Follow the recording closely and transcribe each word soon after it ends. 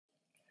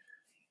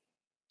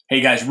Hey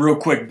guys, real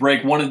quick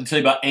break. Wanted to tell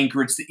you about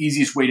Anchor. It's the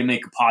easiest way to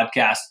make a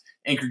podcast.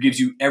 Anchor gives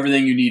you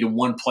everything you need in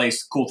one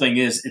place. The cool thing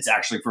is it's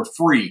actually for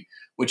free,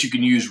 which you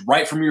can use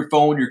right from your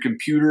phone, your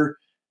computer.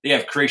 They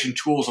have creation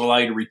tools that allow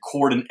you to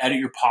record and edit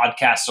your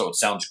podcast so it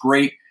sounds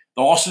great.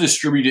 They'll also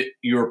distribute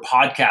your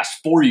podcast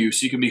for you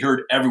so you can be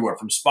heard everywhere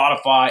from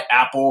Spotify,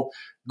 Apple,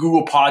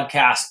 Google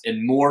Podcasts,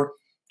 and more.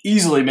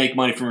 Easily make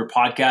money from your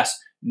podcast.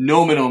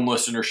 No minimum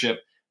listenership.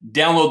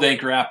 Download the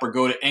Anchor app or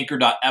go to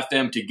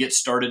anchor.fm to get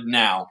started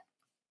now.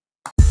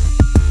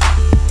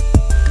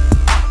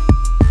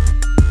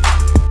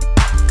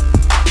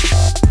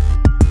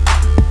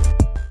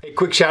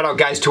 Quick shout out,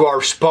 guys, to our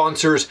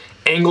sponsors,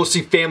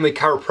 Anglesey Family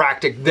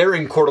Chiropractic. They're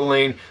in Coeur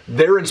d'Alene.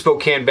 They're in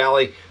Spokane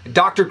Valley.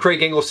 Dr.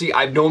 Craig Anglesey,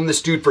 I've known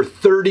this dude for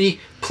 30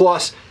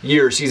 plus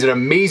years. He's an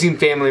amazing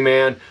family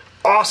man,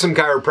 awesome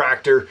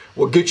chiropractor,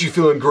 will get you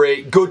feeling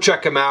great. Go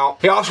check him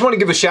out. Hey, I also want to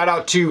give a shout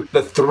out to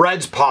the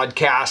Threads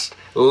podcast,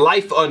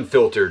 Life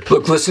Unfiltered.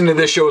 Look, listening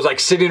to this show is like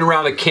sitting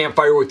around a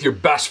campfire with your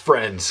best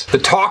friends. The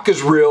talk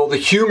is real, the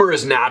humor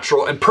is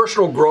natural, and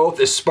personal growth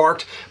is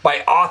sparked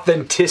by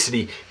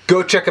authenticity.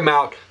 Go check them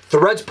out.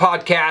 Threads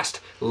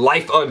podcast,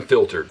 Life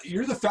Unfiltered.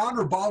 You're the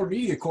founder of Bahlr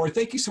Media, Corey.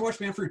 Thank you so much,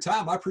 man, for your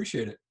time. I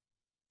appreciate it.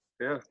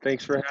 Yeah,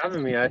 thanks for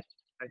having me. I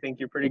think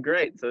you're pretty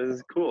great, so this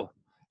is cool.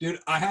 Dude,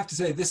 I have to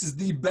say, this is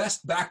the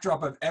best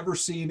backdrop I've ever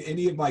seen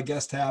any of my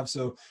guests have,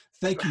 so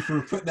thank you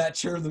for putting that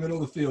chair in the middle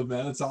of the field,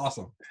 man. That's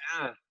awesome.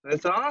 Yeah,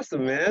 that's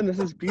awesome, man. This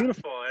is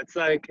beautiful.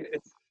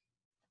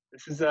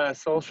 This is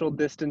social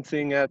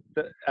distancing at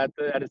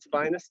its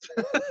finest.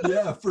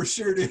 Yeah, for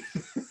sure, dude.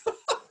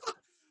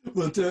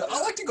 But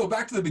I'd like to go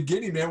back to the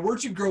beginning, man.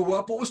 Where'd you grow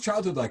up? What was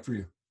childhood like for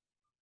you?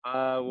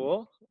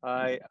 Well,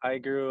 I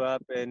grew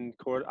up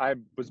I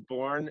was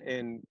born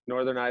in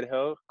northern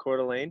Idaho, Coeur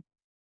d'Alene.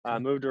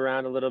 Moved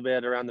around a little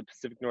bit around the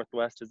Pacific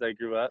Northwest as I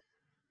grew up.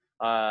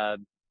 I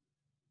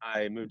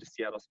moved to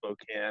Seattle,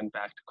 Spokane,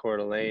 back to Coeur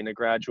d'Alene. I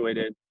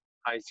graduated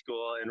high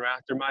school in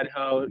Rathdrum,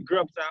 Idaho. Grew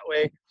up that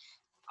way.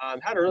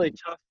 Had a really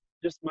tough,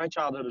 my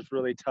childhood was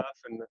really tough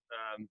and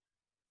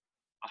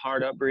a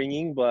hard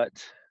upbringing, but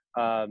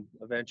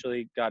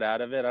eventually got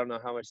out of it. I don't know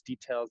how much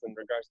details in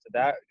regards to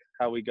that,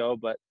 how we go,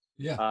 but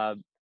yeah,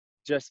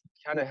 just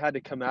kind of had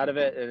to come out of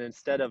it. And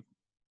instead of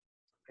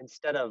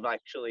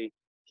actually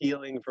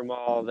healing from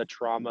all the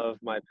trauma of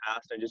my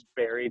past, I just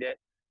buried it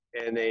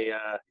in a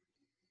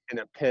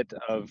pit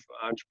of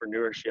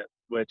entrepreneurship,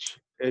 which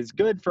is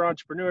good for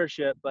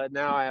entrepreneurship, but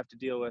now I have to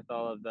deal with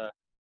all of the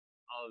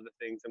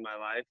things in my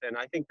life. And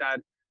I think that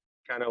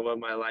kind of what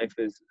my life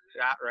is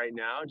at right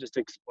now, just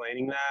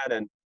explaining that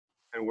and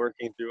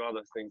working through all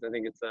those things. I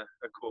think it's a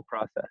cool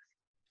process.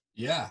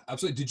 Yeah,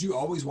 absolutely. Did you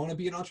always want to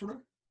be an entrepreneur?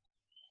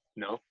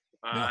 No,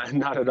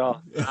 not at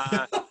all.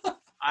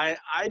 I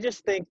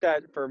just think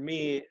that for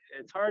me,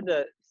 it's hard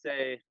to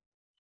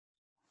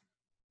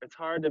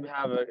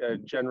have a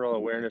general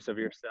awareness of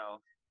yourself.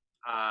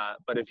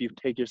 But if you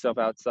take yourself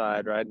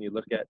outside, right, and you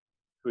look at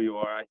who you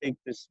are, I think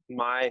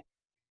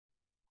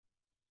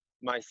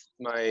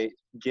my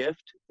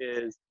gift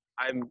is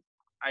I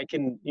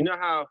can, you know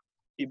how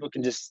people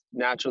can just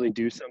naturally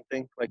do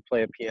something like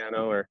play a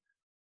piano or,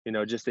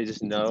 they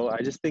just know.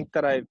 I just think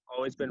that I've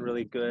always been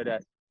really good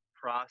at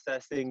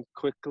processing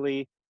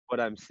quickly what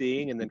I'm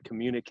seeing and then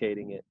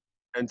communicating it.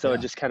 And so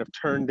it just kind of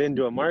turned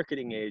into a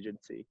marketing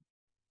agency.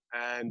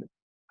 And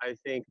I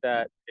think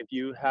that if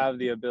you have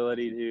the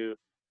ability to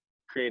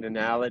create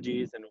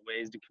analogies and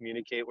ways to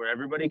communicate where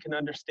everybody can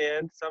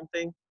understand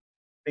something,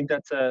 I think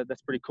that's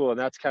pretty cool. And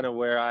that's kind of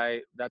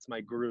that's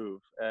my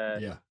groove.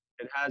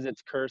 It has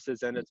its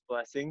curses and its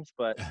blessings,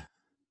 but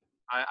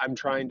I'm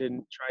trying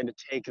to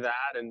take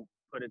that and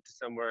put it to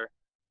somewhere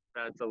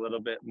that's a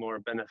little bit more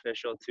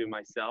beneficial to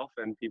myself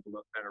and people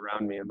that are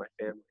around me and my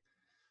family.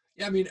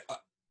 Yeah, I mean,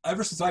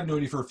 ever since I've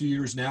known you for a few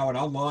years now and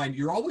online,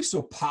 you're always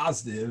so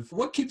positive.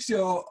 What keeps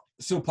you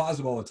so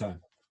positive all the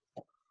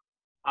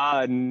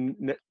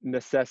time?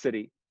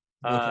 Necessity.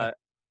 Okay.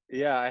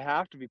 Yeah, I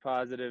have to be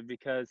positive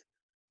because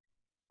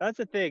that's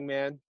the thing,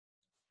 man.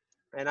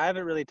 And I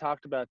haven't really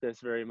talked about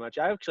this very much.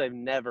 I actually have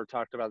never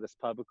talked about this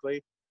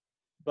publicly,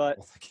 but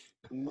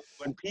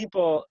when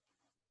people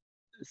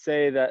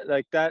say that,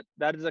 like that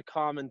is a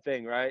common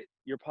thing, right?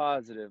 You're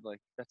positive, like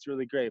that's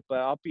really great. But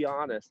I'll be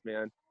honest,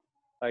 man,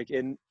 like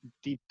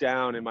deep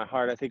down in my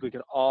heart, I think we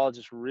can all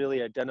just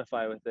really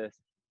identify with this.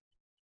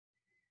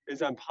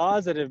 Is I'm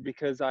positive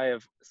because I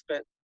have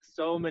spent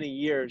so many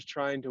years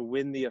trying to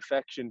win the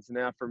affections and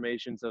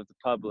affirmations of the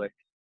public.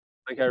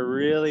 Like I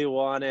really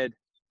wanted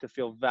to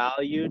feel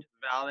valued,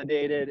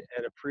 validated,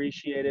 and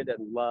appreciated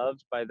and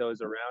loved by those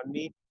around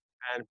me.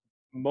 And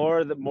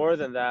more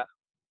than that,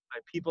 by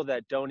people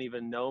that don't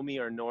even know me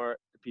or nor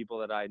the people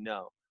that I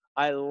know.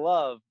 I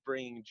love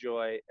bringing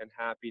joy and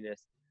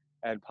happiness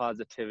and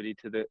positivity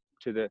to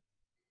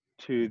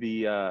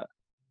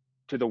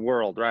the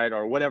world, right?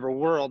 Or whatever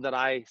world that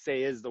I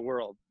say is the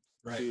world,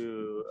 right,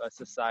 to a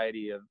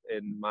society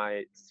in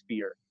my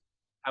sphere.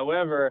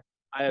 However,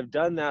 I have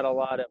done that a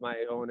lot at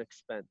my own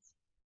expense.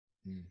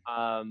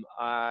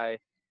 I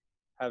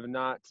have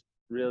not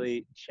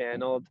really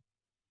channeled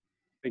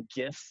the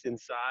gifts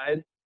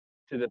inside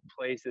to the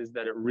places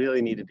that it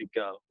really needed to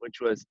go,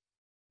 which was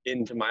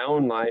into my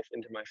own life,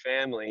 into my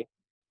family,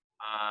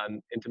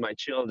 into my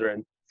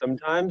children.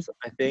 Sometimes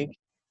I think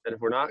that if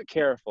we're not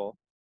careful,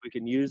 we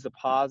can use the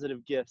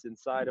positive gifts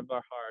inside of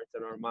our hearts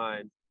and our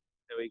minds,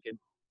 and we can,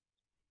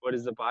 what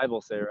does the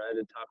Bible say, right?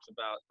 It talks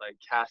about like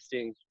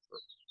casting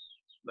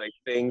like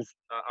things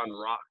on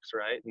rocks,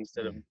 right?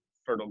 Instead of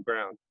fertile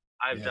ground.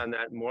 I've done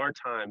that more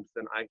times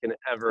than I can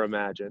ever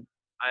imagine.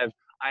 I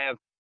have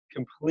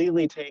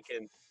completely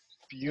taken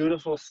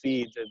beautiful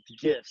seeds and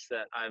gifts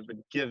that I've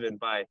been given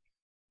by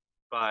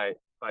by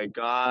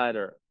God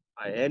or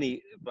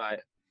by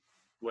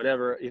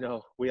whatever, you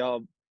know, we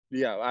all,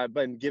 yeah, I've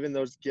been given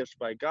those gifts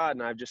by God,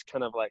 and I've just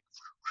kind of like,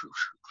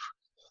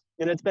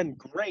 and it's been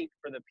great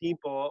for the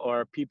people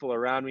or people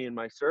around me in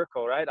my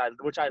circle, right?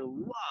 Which I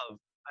love.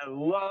 I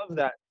love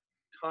that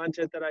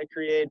content that I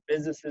create,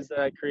 businesses that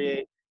I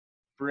create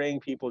bring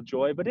people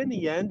joy. But in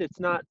the end, it's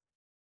not,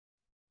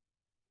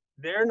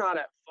 they're not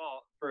at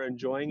fault for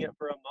enjoying it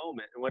for a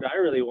moment. And what I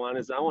really want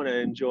is I want to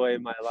enjoy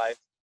my life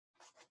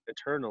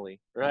eternally,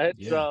 right?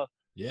 So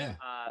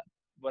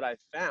what I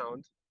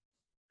found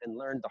and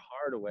learned the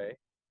hard way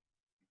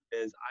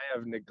is I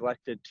have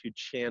neglected to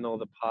channel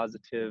the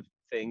positive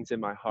things in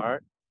my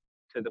heart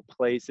to the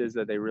places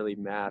that they really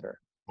matter,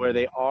 where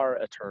they are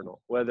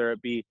eternal, whether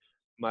it be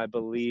my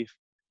belief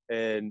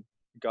in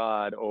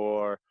God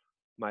or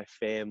my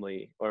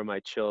family or my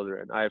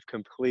children. I have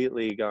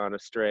completely gone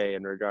astray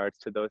in regards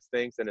to those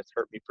things, and it's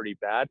hurt me pretty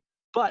bad.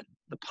 But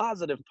the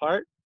positive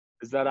part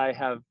is that I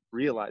have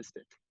realized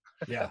it.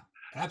 Yeah,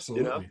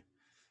 absolutely. You know?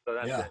 So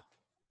that's it.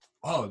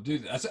 Oh,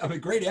 dude, that's a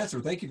great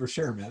answer. Thank you for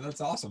sharing, man. That's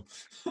awesome.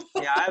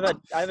 Yeah,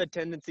 I have a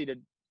tendency to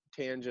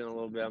tangent a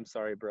little bit. I'm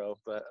sorry, bro,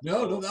 but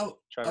no, that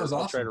was awesome.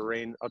 I'll try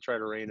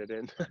to rein it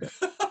in.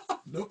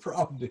 No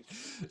problem, dude.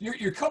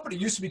 Your company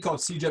used to be called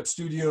CJEP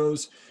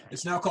Studios.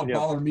 It's now called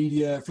Bahlr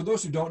Media. For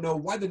those who don't know,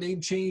 why the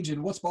name change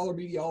and what's Bahlr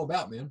Media all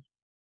about, man?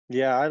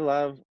 Yeah, I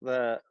love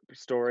the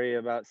story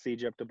about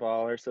CJEP to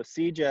Bahlr. So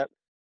CJEP,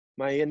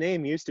 my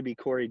name used to be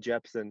Corey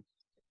Jepson,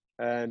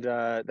 and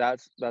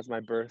that's my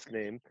birth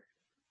name.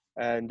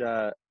 And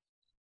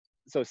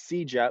so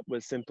CJEP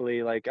was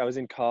simply like, I was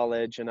in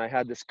college and I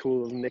had this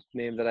cool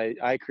nickname that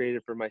I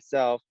created for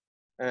myself.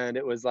 And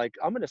it was like,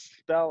 I'm going to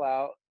spell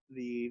out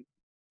the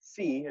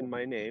C in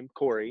my name,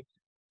 Corey,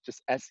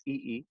 just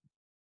S-E-E.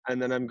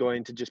 And then I'm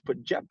going to just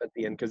put Jep at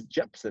the end because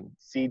Jepson,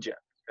 CJEP.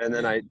 And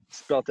then I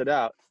spelt it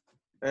out.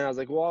 And I was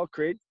like, well, I'll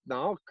create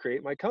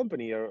my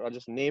company, or I'll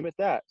just name it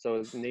that. So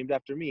it's named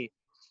after me.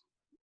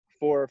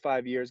 4 or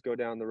 5 years go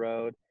down the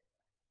road,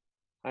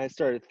 I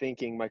started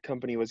thinking my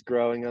company was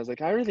growing. I was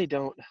like, I really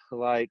don't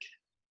like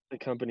the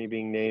company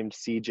being named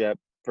CJEP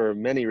for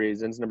many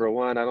reasons. Number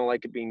one, I don't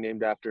like it being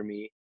named after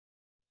me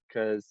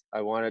because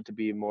I want it to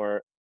be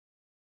more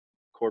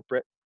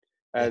corporate.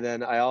 And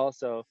then I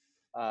also,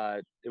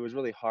 it was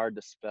really hard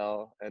to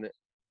spell and it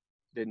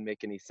didn't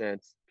make any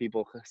sense.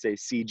 People say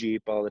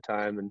CJEP all the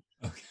time. And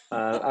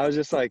I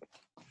was like,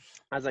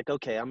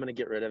 okay, I'm going to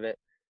get rid of it.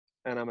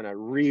 And I'm gonna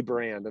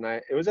rebrand.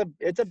 And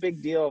it's a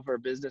big deal for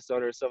business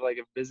owners. So like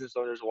if business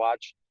owners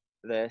watch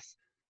this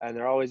and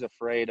they're always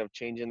afraid of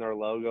changing their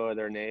logo or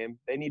their name,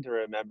 they need to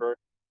remember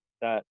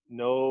that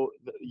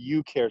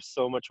you care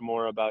so much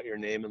more about your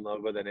name and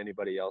logo than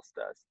anybody else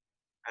does.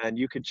 And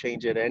you could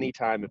change it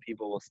anytime and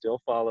people will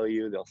still follow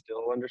you, they'll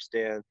still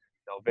understand,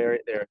 they're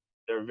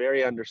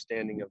very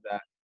understanding of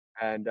that.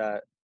 And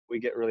we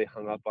get really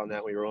hung up on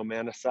that. We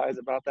romanticize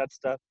about that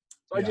stuff.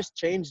 So I just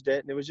changed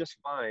it and it was just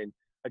fine.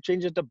 I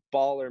changed it to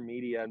Bahlr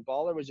Media, and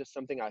Bahlr was just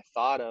something I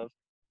thought of.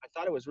 I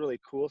thought it was really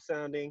cool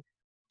sounding,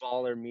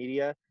 Bahlr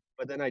Media,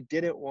 but then I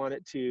didn't want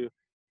the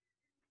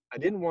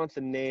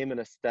name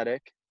and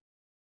aesthetic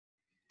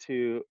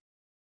to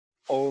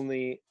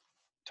only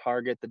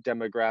target the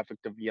demographic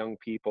of young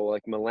people,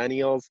 like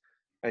millennials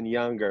and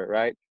younger,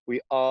 right? We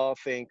all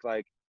think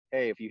like,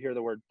 hey, if you hear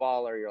the word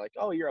baller, you're like,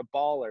 oh, you're a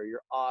baller,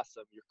 you're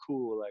awesome, you're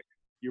cool, like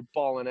you're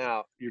balling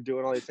out, you're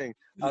doing all these things.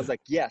 I was like,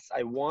 yes,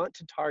 I want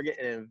to target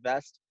and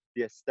invest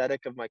the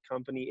aesthetic of my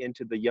company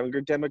into the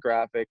younger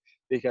demographic,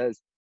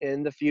 because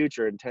in the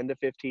future, in 10 to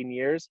 15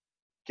 years,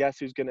 guess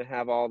who's going to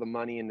have all the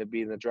money and to be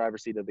in the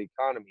driver's seat of the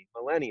economy?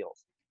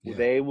 Millennials.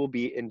 They will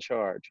be in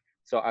charge.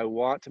 So I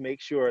want to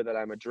make sure that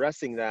I'm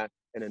addressing that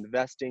and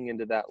investing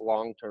into that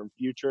long-term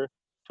future,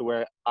 to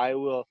where I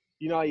will,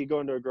 you know how you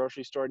go into a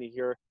grocery store and you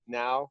hear,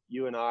 now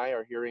you and I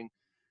are hearing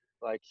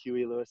like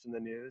Huey Lewis in the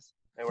News,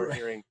 and we're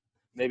hearing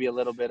maybe a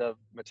little bit of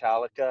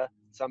Metallica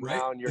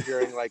somehow, and you're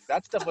hearing like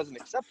that stuff wasn't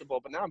acceptable,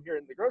 but now I'm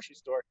hearing in the grocery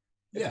store.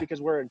 It's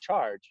because we're in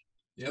charge.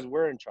 Because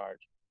we're in charge.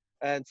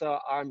 And so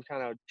I'm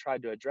kind of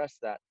tried to address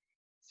that.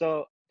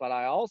 So, but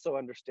I also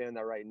understand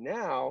that right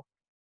now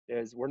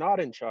is we're not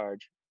in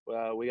charge.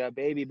 We got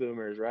baby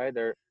boomers, right?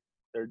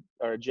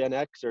 Our Gen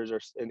Xers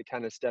are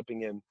kind of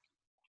stepping in,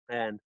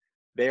 and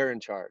they're in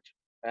charge.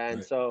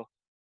 And so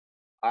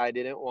I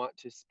didn't want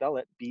to spell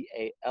it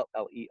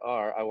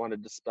Bahlr. I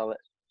wanted to spell it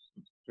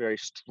very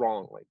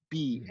strong, like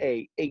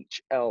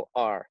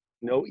Bahlr.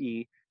 no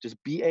E, just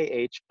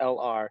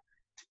Bahlr.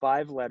 It's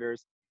 5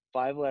 letters.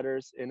 5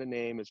 letters in a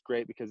name is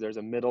great because there's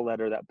a middle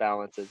letter that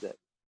balances it,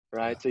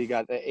 right? Yeah. So you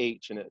got the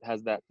H and it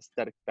has that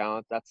aesthetic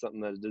balance. That's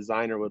something that a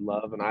designer would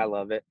love, and I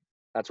love it.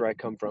 That's where I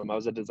come from. I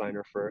was a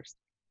designer first.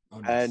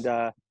 Oh, And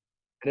nice.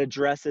 it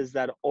addresses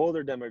that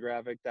older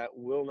demographic that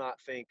will not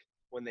think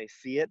when they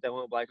see it, they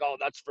won't be like, oh,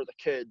 that's for the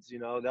kids.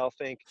 They'll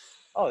think,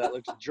 oh, that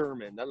looks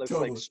German. That looks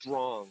like Totally.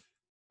 strong.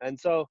 And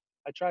so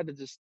I tried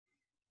to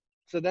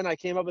so then I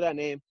came up with that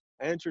name.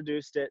 I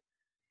introduced it.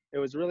 It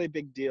was a really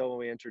big deal when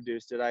we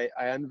introduced it. I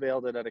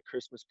unveiled it at a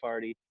Christmas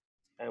party,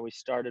 and we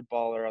started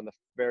Bahlr on the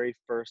very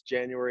first,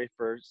 January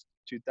 1st,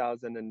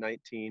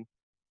 2019.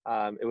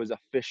 It was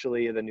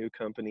officially the new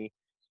company.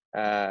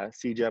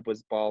 CJEP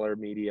was Bahlr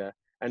Media.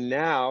 And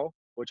now,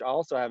 which I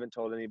also haven't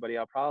told anybody,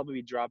 I'll probably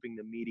be dropping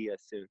the media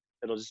soon.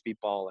 It'll just be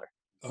Bahlr.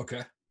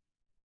 Okay.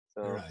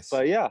 Very So, nice.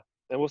 but yeah,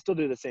 and we'll still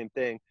do the same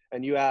thing.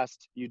 And you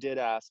did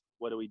ask,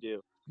 what do we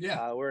do?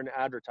 Yeah. We're an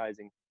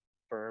advertising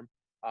firm.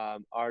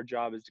 Our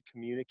job is to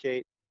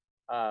communicate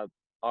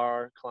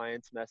our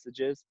clients'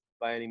 messages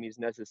by any means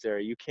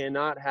necessary. You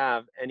cannot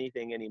have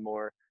anything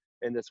anymore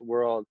in this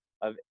world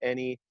of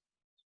any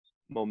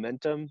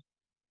momentum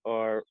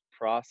or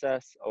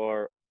process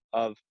or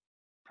of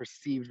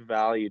perceived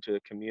value to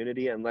the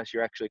community unless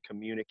you're actually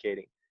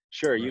communicating.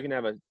 Sure, you Right. can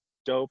have a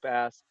dope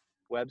ass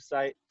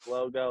website,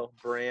 logo,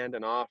 brand,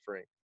 and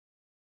offering,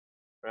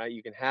 right?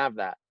 You can have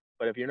that.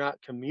 But if you're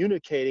not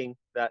communicating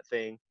that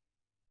thing,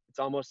 it's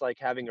almost like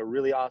having a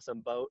really awesome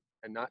boat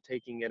and not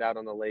taking it out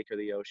on the lake or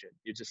the ocean.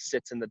 It just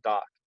sits in the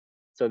dock.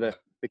 So Yeah.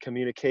 the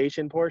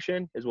communication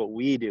portion is what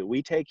we do.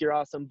 We take your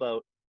awesome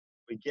boat,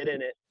 we get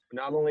in it.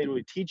 Not only do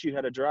we teach you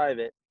how to drive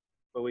it,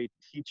 but we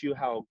teach you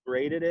how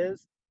great it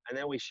is, and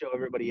then we show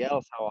everybody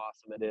else how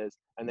awesome it is,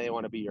 and they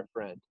want to be your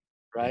friend,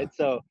 Yeah. right?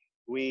 So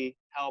we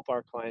help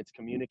our clients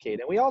communicate,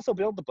 and we also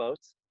build the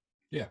boats.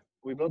 Yeah.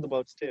 We build the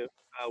boats too.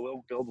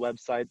 We'll build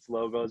websites,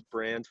 logos,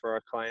 brands for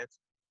our clients,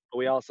 but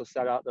we also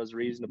set out those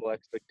reasonable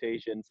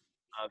expectations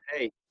of,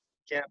 hey, you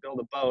can't build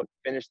a boat,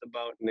 finish the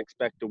boat, and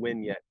expect to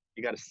win yet.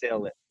 You got to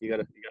sail it. You got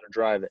to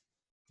drive it.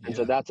 And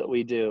so Yeah. that's what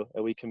we do,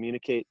 and we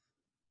communicate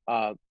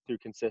through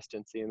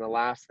consistency. And the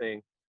last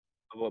thing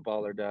of what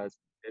Bahlr does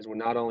is we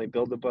not only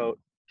build the boat,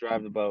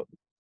 drive the boat,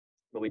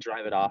 but we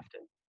drive it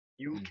often.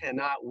 You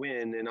cannot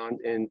win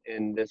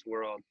in this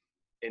world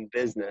in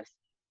business.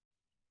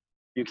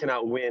 You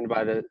cannot win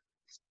by the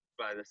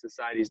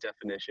society's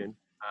definition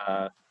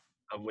of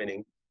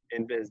winning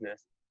in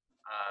business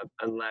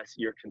unless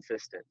you're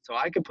consistent. So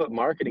I could put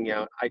marketing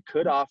out. I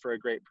could offer a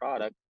great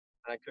product,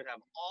 and I could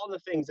have all the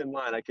things in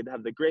line. I could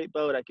have the great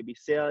boat. I could be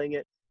sailing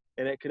it,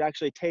 and it could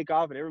actually take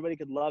off, and everybody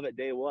could love it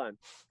day one.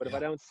 But if I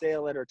Yeah. don't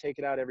sail it or take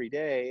it out every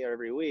day or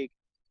every week,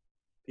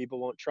 people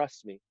won't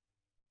trust me.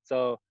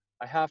 So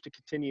I have to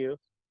continue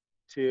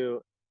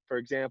to, for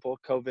example,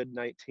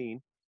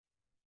 COVID-19,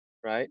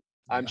 right?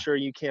 I'm Yeah. sure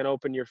you can't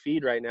open your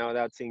feed right now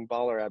without seeing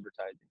Bahlr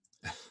advertising.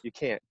 You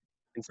can't.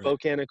 In Right.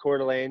 Spokane and Coeur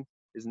d'Alene,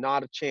 is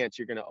not a chance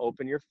you're going to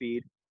open your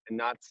feed and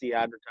not see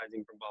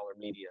advertising from Bahlr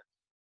Media.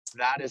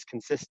 That is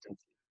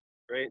consistency,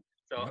 right?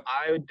 So Yep.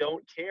 I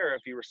don't care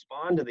if you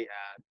respond to the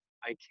ad.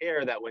 I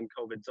care that when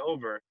COVID's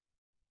over,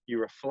 you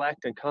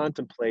reflect and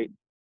contemplate,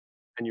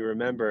 and you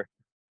remember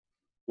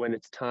when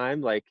it's time,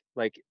 like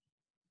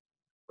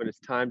when it's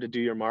time to do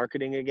your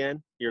marketing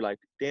again, you're like,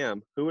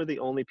 damn, who are the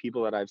only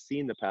people that I've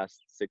seen the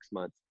past 6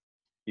 months?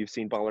 You've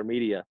seen Bahlr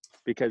Media,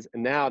 because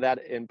now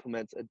that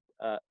implements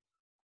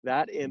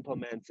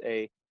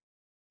a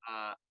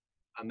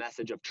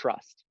message of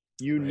trust.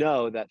 You Right.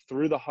 know that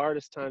through the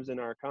hardest times in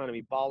our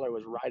economy, Bahlr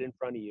was right in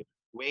front of you,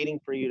 waiting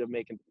for you to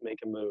make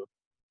a move,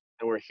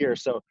 and we're here.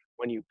 So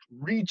when you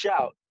reach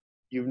out,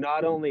 you've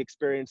not only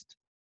experienced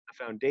the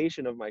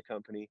foundation of my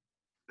company,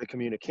 the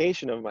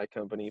communication of my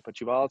company, but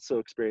you've also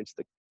experienced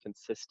the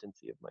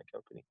consistency of my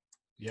company.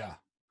 Yeah.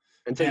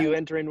 And so Man. you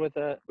enter in with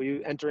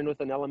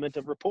an element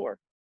of rapport.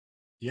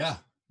 Yeah.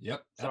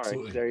 Yep. Sorry,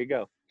 Absolutely. there you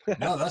go.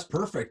 No, that's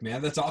perfect,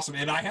 man. That's awesome.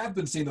 And I have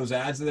been seeing those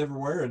ads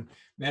everywhere, and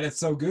man, it's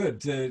so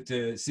good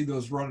to see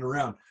those running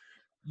around.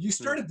 You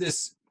started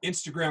this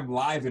Instagram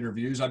live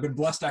interviews. I've been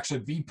blessed to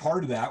actually be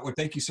part of that. Well,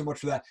 thank you so much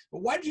for that.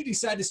 But why did you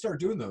decide to start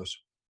doing those?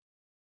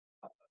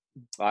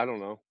 I don't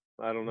know.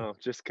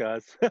 Just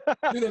cause.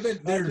 Dude,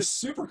 they're Just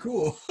super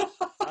cool.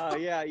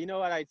 yeah. You know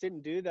what? I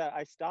didn't do that.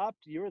 I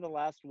stopped. You were the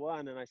last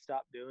one, and I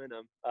stopped doing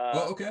them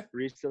Oh, okay.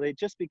 recently,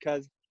 just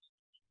because.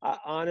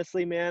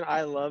 Honestly, man,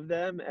 I love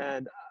them,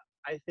 and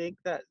I think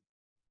that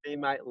they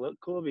might look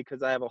cool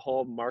because I have a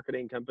whole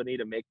marketing company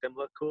to make them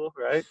look cool,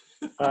 right?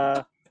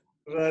 But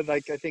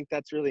like, I think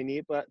that's really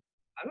neat. But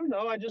I don't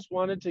know. I just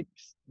wanted to.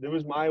 It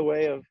was my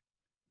way of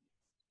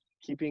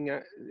keeping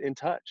in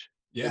touch.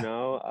 You Yeah.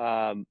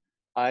 know,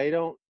 I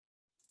don't.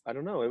 I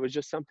don't know. It was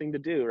just something to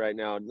do right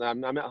now.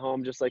 I'm at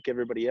home just like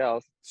everybody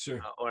else, Sure.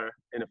 or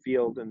in a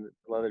field in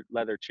a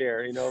leather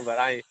chair, But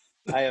I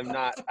am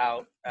not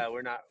out.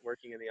 We're not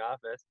working in the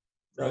office,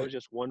 so it Right. was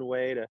just one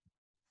way to.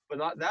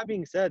 But that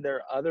being said, there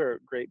are other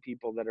great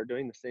people that are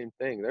doing the same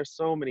thing. There's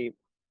so many.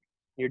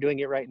 You're doing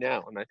it right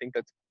now, and I think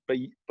that's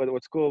But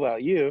what's cool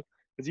about you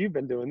is you've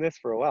been doing this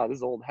for a while. This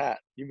is old hat.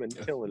 You've been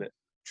killing it.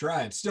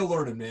 Trying, still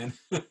learning, man.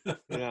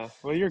 Yeah.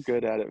 Well, you're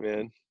good at it,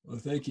 man. Well,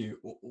 thank you.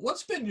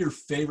 What's been your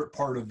favorite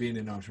part of being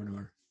an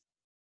entrepreneur?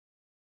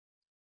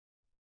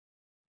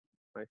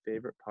 My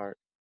favorite part.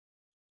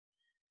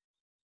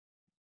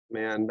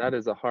 Man, that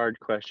is a hard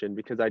question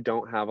because I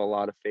don't have a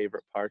lot of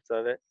favorite parts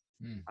of it.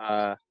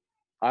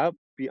 I'll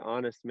be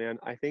honest, man.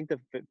 I think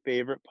the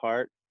favorite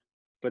part,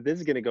 but this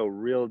is going to go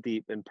real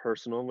deep and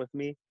personal with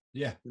me.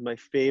 Yeah. My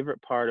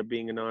favorite part of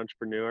being an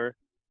entrepreneur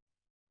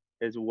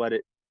is what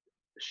it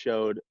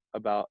showed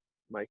about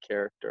my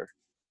character.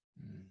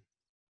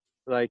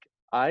 Like,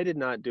 I did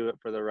not do it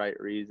for the right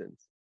reasons.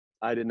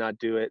 I did not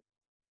do it.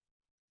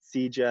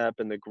 CJEP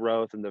and the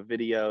growth and the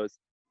videos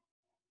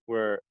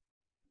were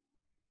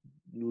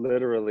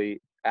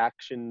literally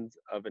actions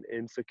of an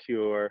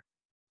insecure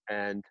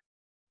and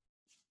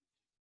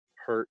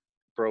hurt,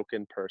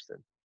 broken person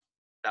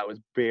that was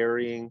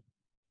burying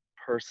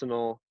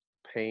personal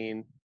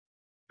pain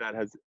that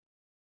has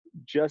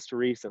just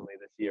recently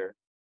this year.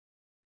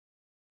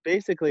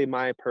 Basically,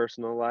 my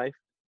personal life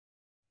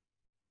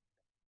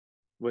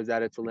was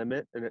at its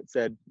limit, and it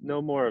said,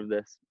 no more of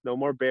this, no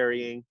more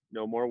burying,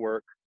 no more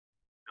work,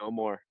 no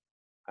more.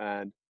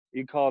 And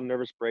you can call it a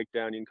nervous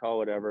breakdown, you can call it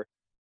whatever.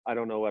 I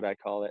don't know what I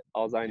call it.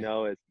 All I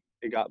know is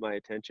it got my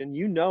attention.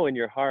 You know in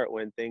your heart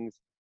when things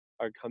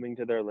are coming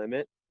to their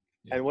limit.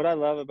 Yeah. And what I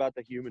love about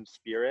the human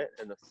spirit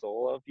and the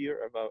soul of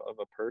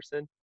a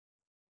person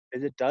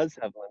is it does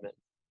have limits.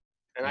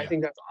 And I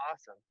think that's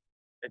awesome.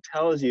 It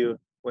tells you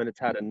when it's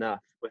had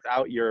enough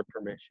without your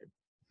permission.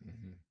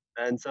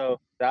 And so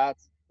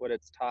that's what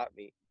it's taught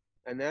me.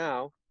 And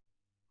now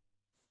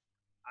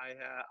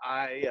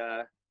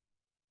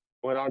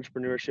what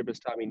entrepreneurship has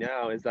taught me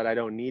now is that I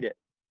don't need it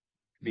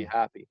to be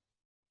happy.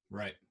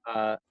 Right.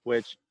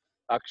 Which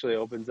actually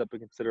opens up a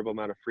considerable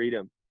amount of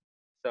freedom.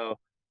 So,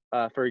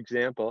 for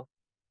example,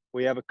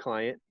 we have a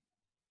client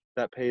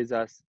that pays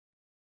us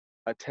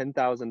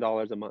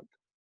 $10,000 a month,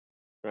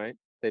 right?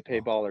 They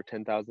pay Bahlr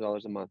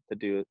 $10,000 a month to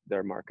do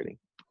their marketing.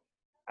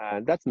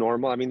 And that's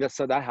normal. I mean,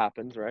 that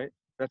happens, right?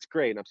 That's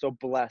great. I'm so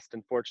blessed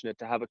and fortunate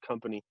to have a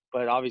company,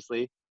 but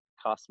obviously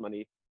costs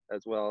money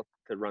as well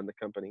to run the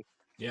company.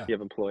 Yeah. You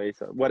have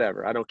employees,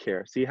 whatever. I don't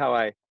care. See how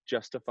I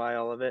justify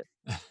all of it?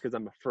 Because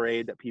I'm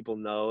afraid that people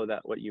know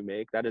that what you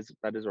make, that is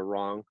a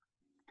wrong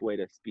way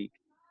to speak.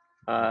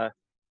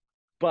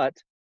 But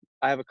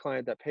I have a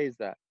client that pays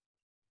that.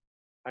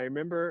 I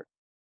remember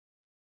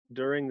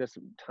during this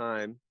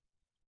time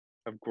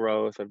of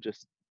growth, of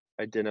just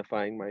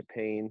identifying my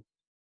pain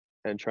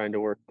and trying to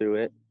work through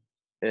it,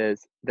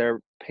 is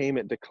their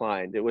payment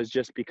declined. It was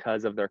just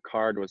because of their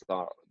card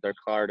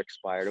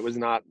expired. It was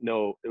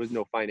no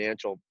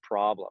financial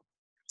problem.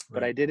 Right.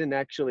 But I didn't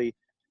actually,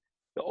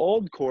 the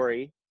old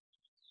Corey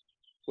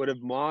would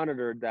have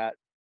monitored that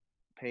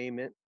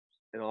payment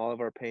and all of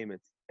our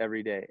payments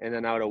every day. And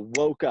then I would have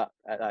woke up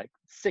at like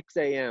 6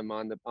 a.m.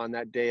 on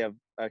that day of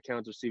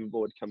accounts receivable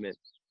would come in.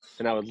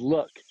 And I would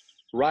look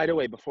right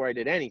away before I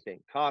did anything,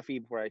 coffee,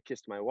 before I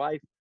kissed my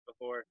wife,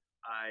 before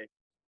I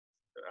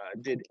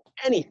did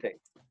anything.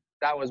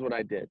 That was what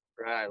I did.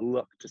 Right? I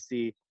looked to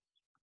see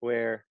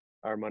where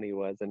our money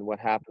was and what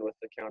happened with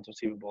the accounts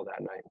receivable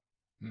that night.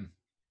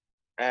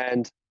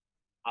 And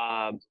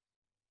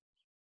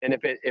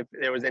if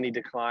there was any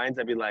declines,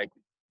 I'd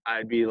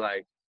be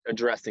like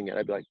addressing it.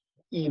 I'd be like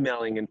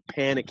emailing and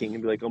panicking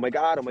and be like, oh my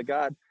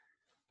God.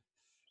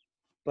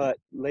 But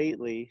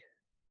lately,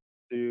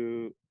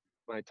 through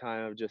my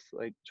time of just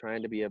like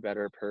trying to be a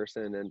better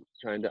person and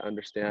trying to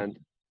understand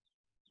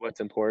what's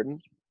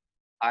important,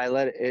 I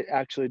let it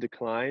actually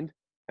declined,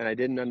 and I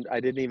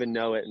didn't even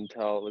know it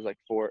until it was like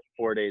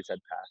four days had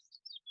passed.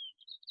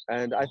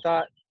 And I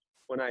thought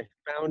when I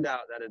found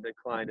out that it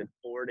declined and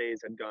 4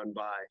 days had gone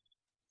by,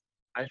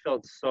 I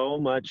felt so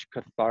much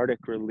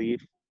cathartic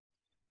relief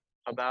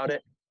about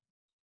it.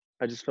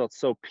 I just felt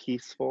so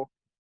peaceful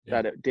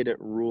that it didn't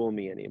rule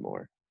me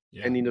anymore.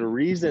 Yeah. And the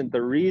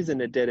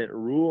reason it didn't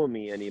rule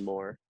me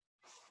anymore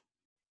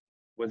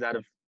was out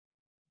of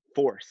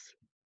force.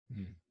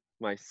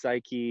 My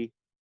psyche,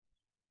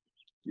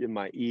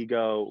 my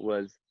ego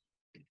was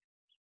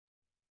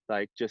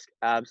like just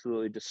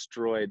absolutely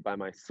destroyed by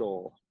my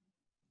soul,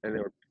 and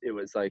it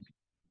was like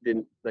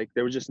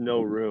there was just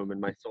no room, and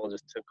my soul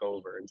just took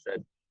over and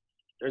said,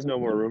 there's no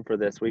more room for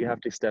this. We have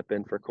to step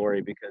in for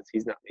Corey because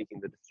he's not making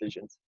the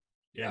decisions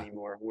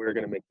anymore. We're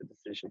going to make the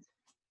decisions.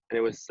 And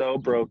it was so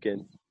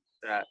broken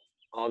that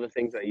all the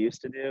things I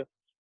used to do,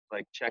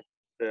 like check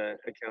the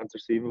accounts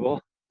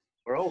receivable,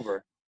 were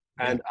over.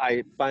 And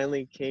I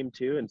finally came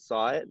to and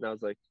saw it, and I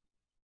was like,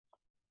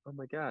 oh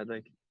my God,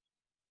 like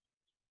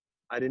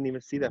I didn't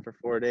even see that for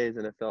 4 days,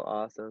 and it felt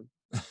awesome.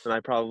 And I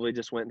probably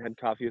just went and had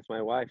coffee with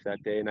my wife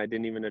that day, and I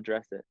didn't even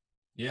address it.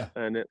 Yeah.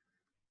 And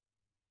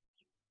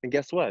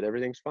guess what?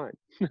 Everything's fine.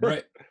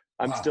 Right.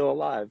 I'm still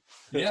alive.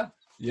 Yeah.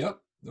 Yep.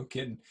 No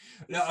kidding.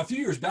 Now, a few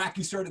years back,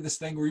 you started this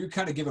thing where you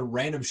kind of giving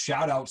random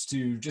shout outs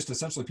to just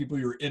essentially people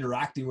you were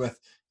interacting with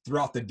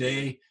throughout the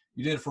day.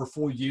 You did it for a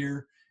full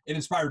year. it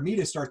inspired me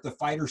to start the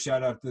fighter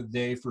shout out of the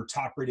day for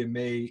Top Rated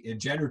May in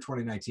January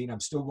 2019. I'm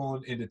still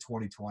going into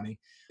 2020.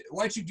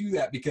 Why'd you do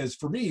that? Because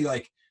for me,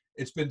 like,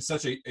 it's been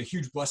such a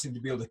huge blessing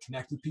to be able to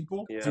connect with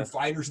people through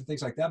fighters and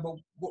things like that. But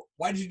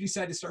why did you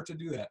decide to start to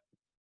do that?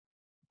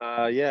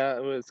 Yeah,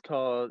 it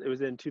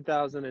was in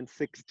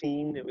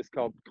 2016. It was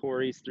called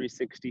Corey's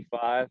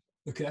 365.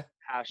 Okay.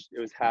 It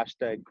was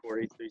hashtag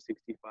Corey's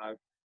 365.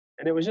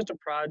 And it was just a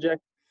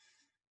project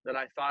that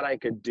I thought I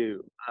could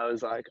do. I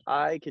was like,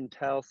 I can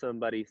tell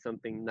somebody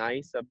something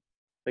nice.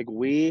 Like,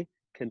 we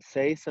can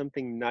say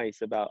something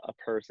nice about a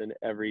person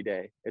every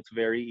day. It's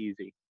very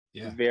easy.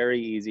 Yeah. Very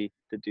easy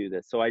to do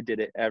this. So I did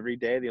it every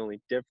day. The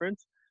only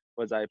difference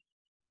was I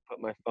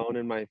put my phone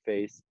in my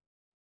face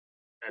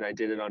and I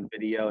did it on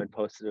video and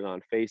posted it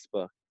on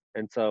Facebook.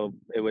 And so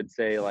it would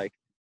say, like,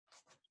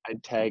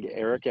 I'd tag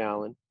Eric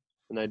Allen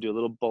and I'd do a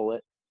little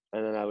bullet,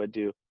 and then I would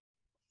do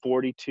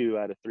 42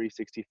 out of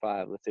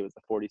 365. Let's say it was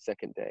the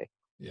 42nd day.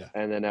 Yeah.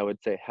 And then I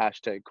would say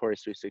hashtag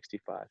Corey's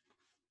 365.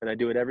 And I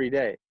do it every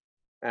day.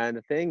 And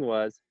the thing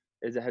is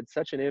it had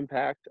such an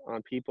impact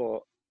on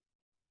people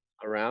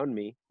around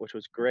me, which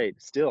was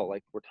great. Still,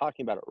 like, we're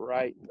talking about it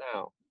right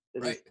now.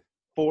 This is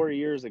 4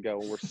 years ago,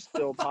 and we're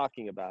still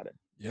talking about it.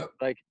 Yep.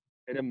 Like,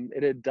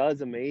 it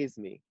does amaze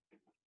me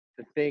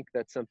to think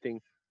that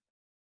something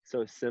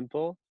so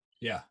simple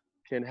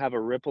can have a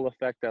ripple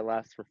effect that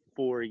lasts for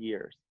 4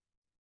 years.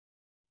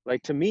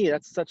 Like, to me,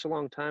 that's such a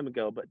long time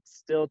ago, but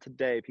still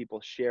today people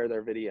share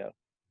their video.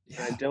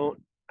 Yeah. And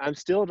I'm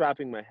still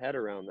wrapping my head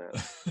around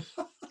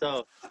that.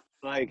 So,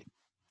 like,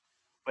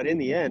 but in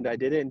the end, I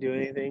didn't do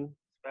anything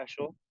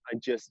special. I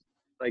just,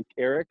 like,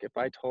 Eric, if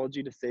I told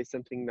you to say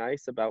something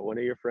nice about one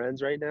of your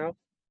friends right now,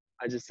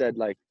 I just said,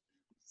 like,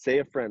 say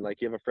a friend,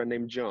 like, you have a friend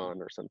named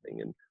John or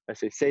something. And I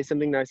say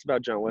something nice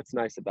about John. What's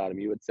nice about him?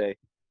 You would say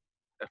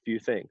a few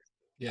things.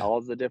 Yeah.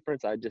 All's the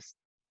difference. I just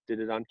did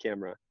it on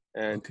camera.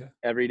 And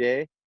every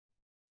day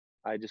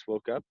I just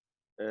woke up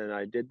and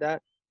I did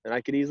that. And I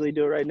could easily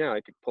do it right now.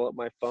 I could pull up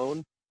my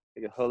phone.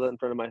 I could hold it in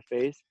front of my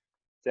face.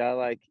 Say,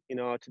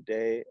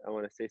 today I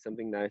want to say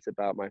something nice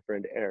about my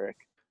friend Eric.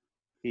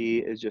 He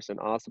is just an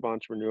awesome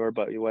entrepreneur,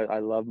 but what I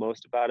love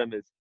most about him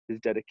is his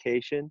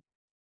dedication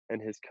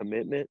and his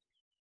commitment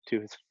to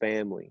his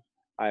family.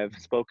 I have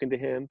spoken to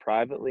him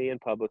privately and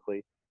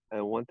publicly,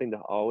 and one thing that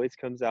always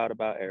comes out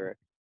about Eric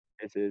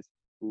is his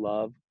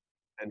love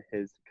and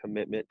his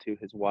commitment to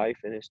his wife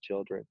and his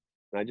children.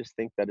 And I just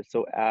think that is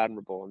so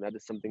admirable, and that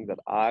is something that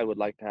I would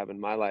like to have in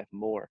my life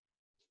more.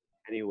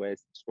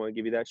 Anyways, just want to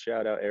give you that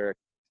shout out, Eric.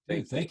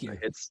 Thank you.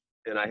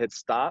 I hit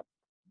stop,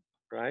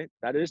 right?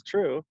 That is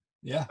true.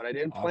 Yeah. But I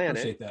didn't plan it.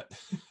 I appreciate that.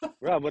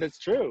 Well, but it's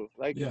true.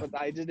 Like, but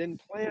I just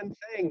didn't plan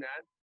saying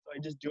that. So I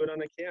just do it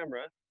on a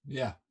camera.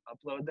 Yeah.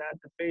 Upload that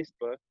to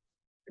Facebook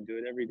and do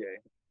it every day.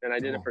 And I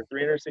did it for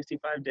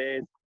 365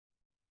 days.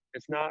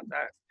 It's not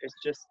that, it's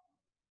just,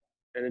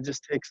 and it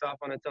just takes off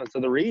on its own. So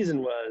the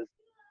reason was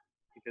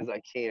because I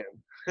can.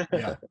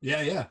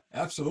 Yeah.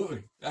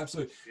 Absolutely.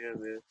 Absolutely. Yeah,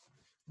 man.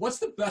 What's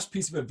the best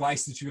piece of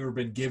advice that you've ever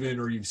been given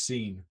or you've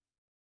seen?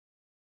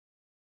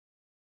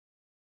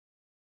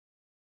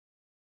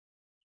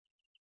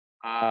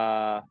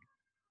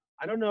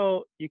 I don't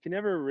know. You can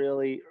never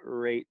really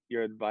rate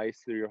your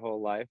advice through your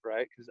whole life,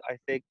 right? Because I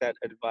think that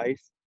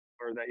advice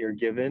or that you're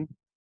given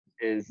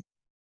is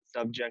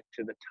subject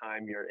to the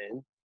time you're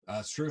in.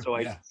 That's true. So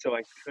I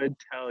could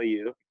tell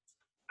you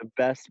the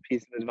best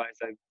piece of advice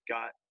I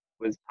got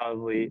was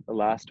probably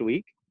last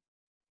week.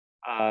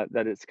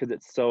 That is because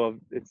it's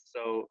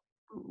so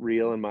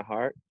real in my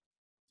heart,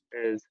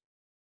 and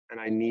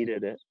I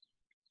needed it.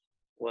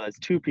 Was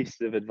 2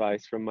 pieces of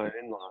advice from my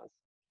in-laws.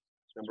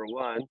 Number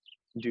 1,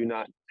 do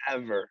not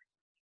ever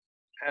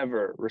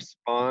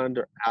respond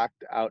or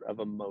act out of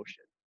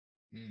emotion.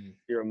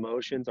 Your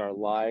emotions are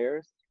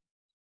liars,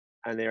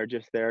 and they are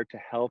just there to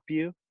help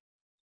you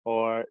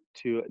or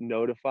to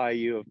notify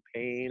you of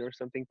pain or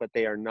something, but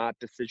they are not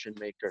decision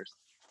makers.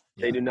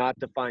 They do not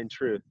define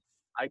truth.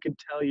 I could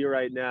tell you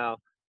right now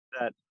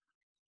that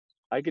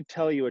I could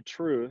tell you a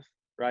truth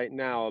right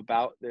now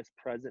about this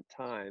present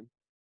time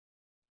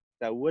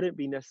that wouldn't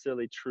be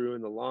necessarily true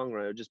in the long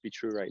run. It would just be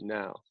true right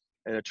now.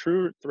 And a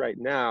truth right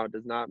now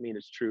does not mean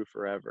it's true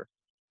forever.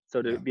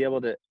 So to be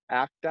able to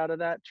act out of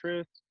that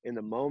truth in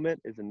the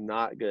moment is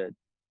not good.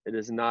 It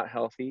is not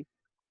healthy.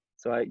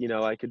 So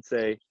I could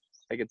say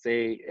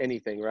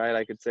anything, right?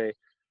 I could say,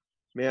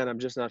 man, I'm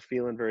just not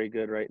feeling very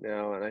good right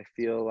now, and I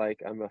feel like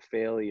I'm a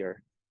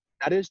failure.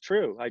 That is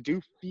true. I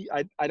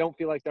don't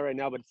feel like that right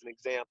now, but it's an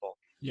example.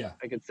 Yeah.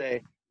 I could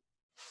say,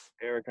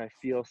 Eric, I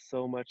feel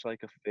so much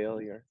like a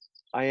failure.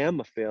 I am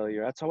a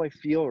failure. That's how I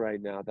feel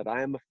right now, that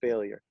I am a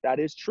failure. That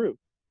is true.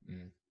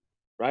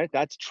 Right?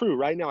 That's true.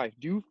 Right now, I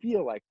do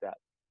feel like that.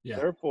 Yeah.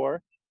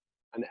 Therefore,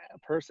 a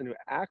person who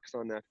acts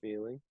on that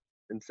feeling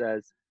and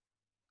says,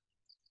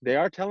 they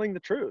are telling the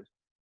truth,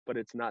 but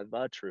it's not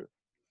the truth.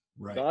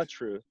 Right. The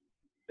truth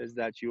is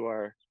that you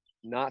are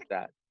not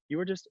that. You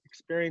are just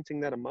experiencing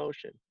that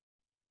emotion.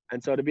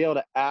 And so to be able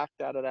to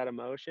act out of that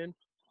emotion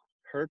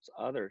hurts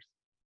others.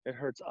 It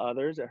hurts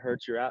others. It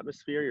hurts your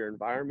atmosphere, your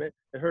environment.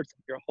 It hurts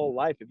your whole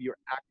life if you're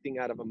acting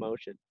out of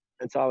emotion.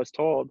 And so I was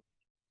told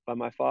by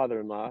my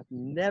father-in-law,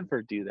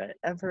 never do that,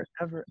 ever,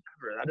 ever,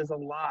 ever. That is a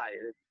lie.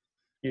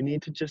 You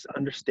need to just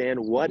understand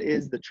what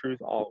is the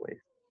truth always.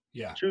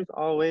 Yeah. The truth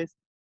always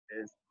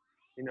is,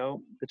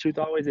 the truth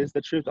always is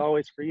the truth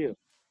always for you.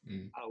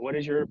 What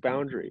is your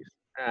boundaries?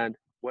 And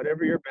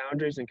whatever your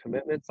boundaries and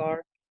commitments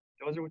are,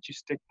 those are what you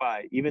stick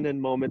by, even in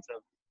moments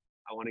of,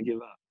 I want to give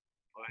up,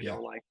 or I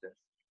don't like this.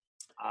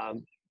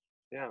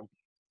 Yeah.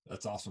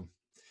 That's awesome.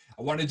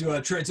 I wanted to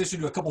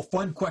transition to a couple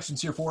fun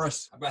questions here for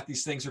us. I've got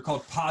these things. They're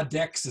called pod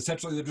decks.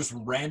 Essentially, they're just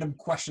random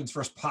questions for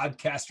us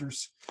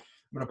podcasters.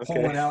 I'm going to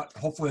pull one out.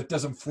 Hopefully it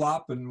doesn't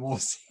flop, and we'll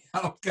see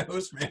how it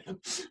goes, man.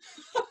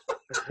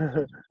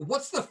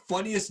 What's the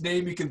funniest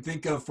name you can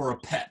think of for a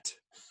pet?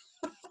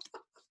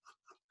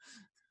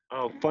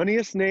 Oh,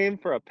 funniest name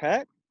for a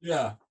pet?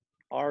 Yeah.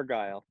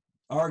 Argyle.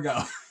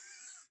 Argyle.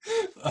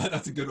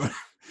 That's a good one.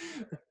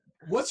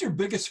 What's your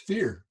biggest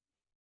fear?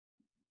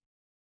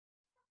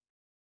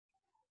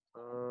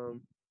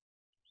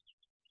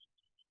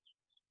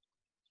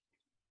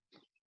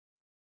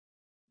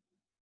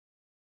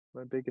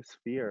 My biggest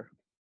fear.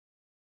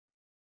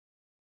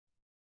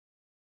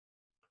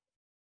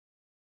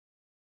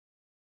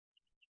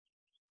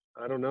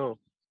 I don't know.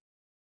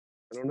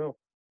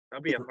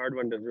 That'd be a hard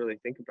one to really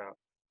think about.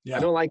 Yeah. I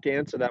don't like to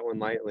answer that one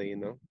lightly,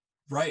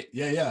 Right.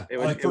 Yeah. It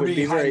would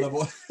be high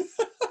level.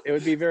 It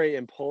would be very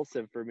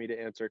impulsive for me to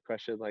answer a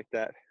question like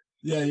that.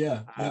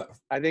 Yeah.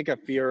 I think a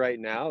fear right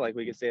now, like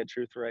we could say a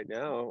truth right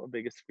now, a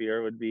biggest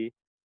fear would be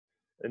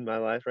in my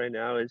life right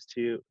now is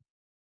to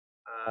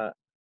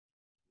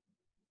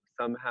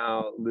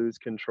somehow lose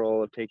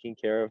control of taking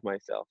care of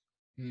myself.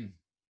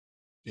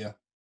 Yeah.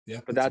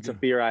 But that's a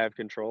fear I have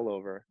control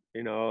over.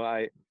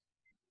 I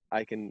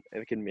can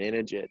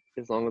manage it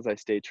as long as I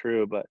stay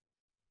true. But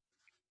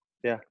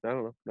yeah, I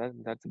don't know.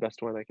 That's the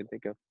best one I can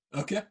think of.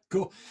 Okay,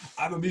 cool.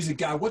 I'm a music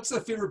guy. What's a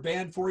favorite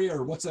band for you,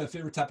 or what's a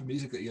favorite type of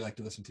music that you like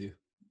to listen to?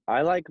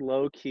 I like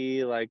low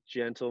key, like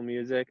gentle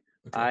music.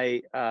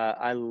 Okay.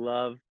 I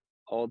love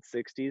old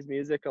 '60s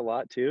music a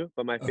lot too.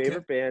 But my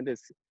favorite band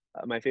is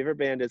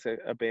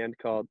a band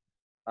called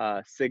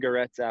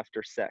Cigarettes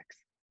After Sex.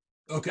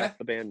 Okay. That's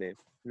the band name.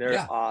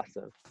 They're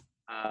awesome.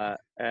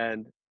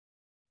 And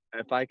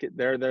if I could,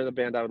 they're the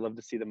band I would love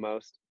to see the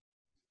most.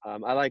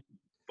 I like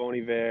Bon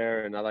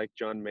Iver and I like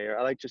John Mayer.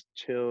 I like just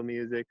chill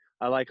music.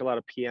 I like a lot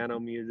of piano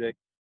music.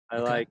 I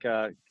like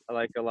a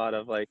lot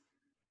of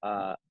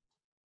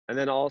and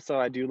then also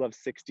I do love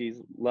 '60s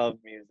love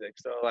music.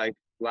 So like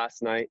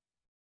last night,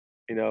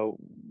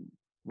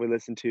 we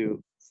listened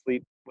to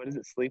What is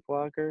it?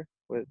 Sleepwalker?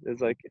 What is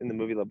like in the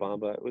movie La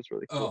Bamba? It was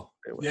really cool.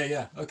 Oh, anyway.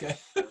 Yeah. Okay.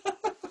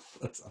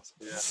 That's awesome.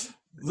 Yeah.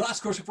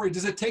 Last question for you.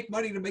 Does it take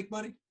money to make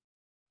money?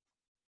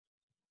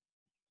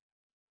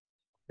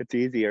 It's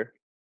easier.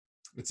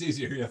 It's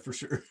easier, yeah, for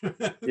sure.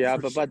 Yeah,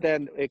 but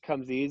then it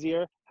comes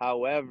easier.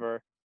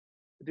 However,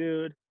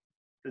 dude,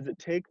 does it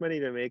take money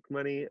to make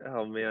money?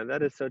 Oh man,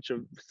 that is such a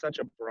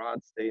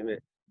broad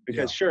statement.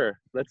 Because sure,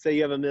 let's say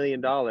you have $1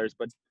 million,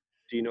 but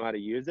do you know how to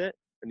use it?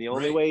 And the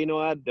only way you know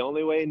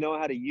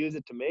how to use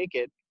it to make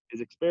it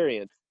is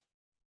experience.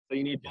 So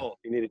you need both.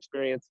 You need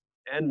experience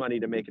and money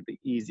to make it the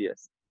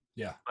easiest.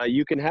 Yeah.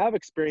 You can have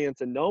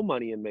experience and no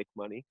money and make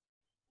money.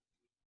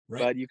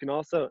 Right. But you can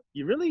also,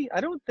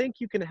 I don't think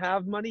you can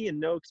have money and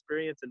no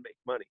experience and make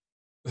money.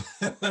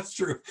 That's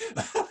true.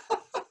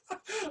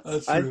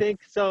 That's true. I think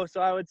so.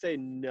 So I would say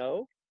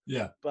no.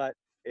 Yeah. But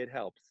it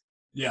helps.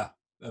 Yeah,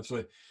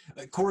 absolutely.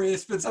 Corey,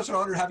 it's been such an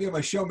honor to have you on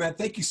my show, man.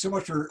 Thank you so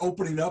much for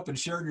opening up and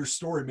sharing your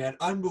story, man.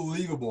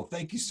 Unbelievable.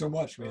 Thank you so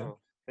much, man. Oh,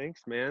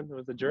 thanks, man. It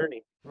was a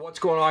journey. What's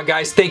going on,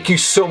 guys? Thank you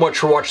so much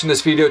for watching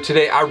this video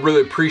today. I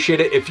really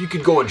appreciate it. If you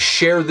could go and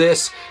share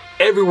this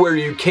everywhere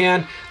you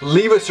can,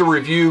 leave us a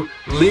review,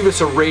 leave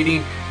us a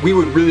rating. We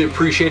would really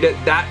appreciate it.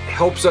 That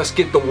helps us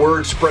get the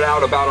word spread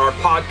out about our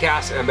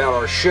podcast and about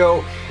our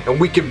show, and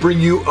we can bring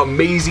you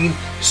amazing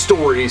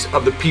stories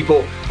of the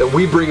people that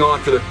we bring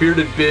on for the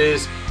Bearded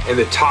Biz and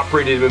the Top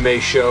Rated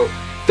MMA show.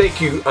 Thank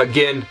you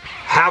again.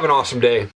 Have an awesome day.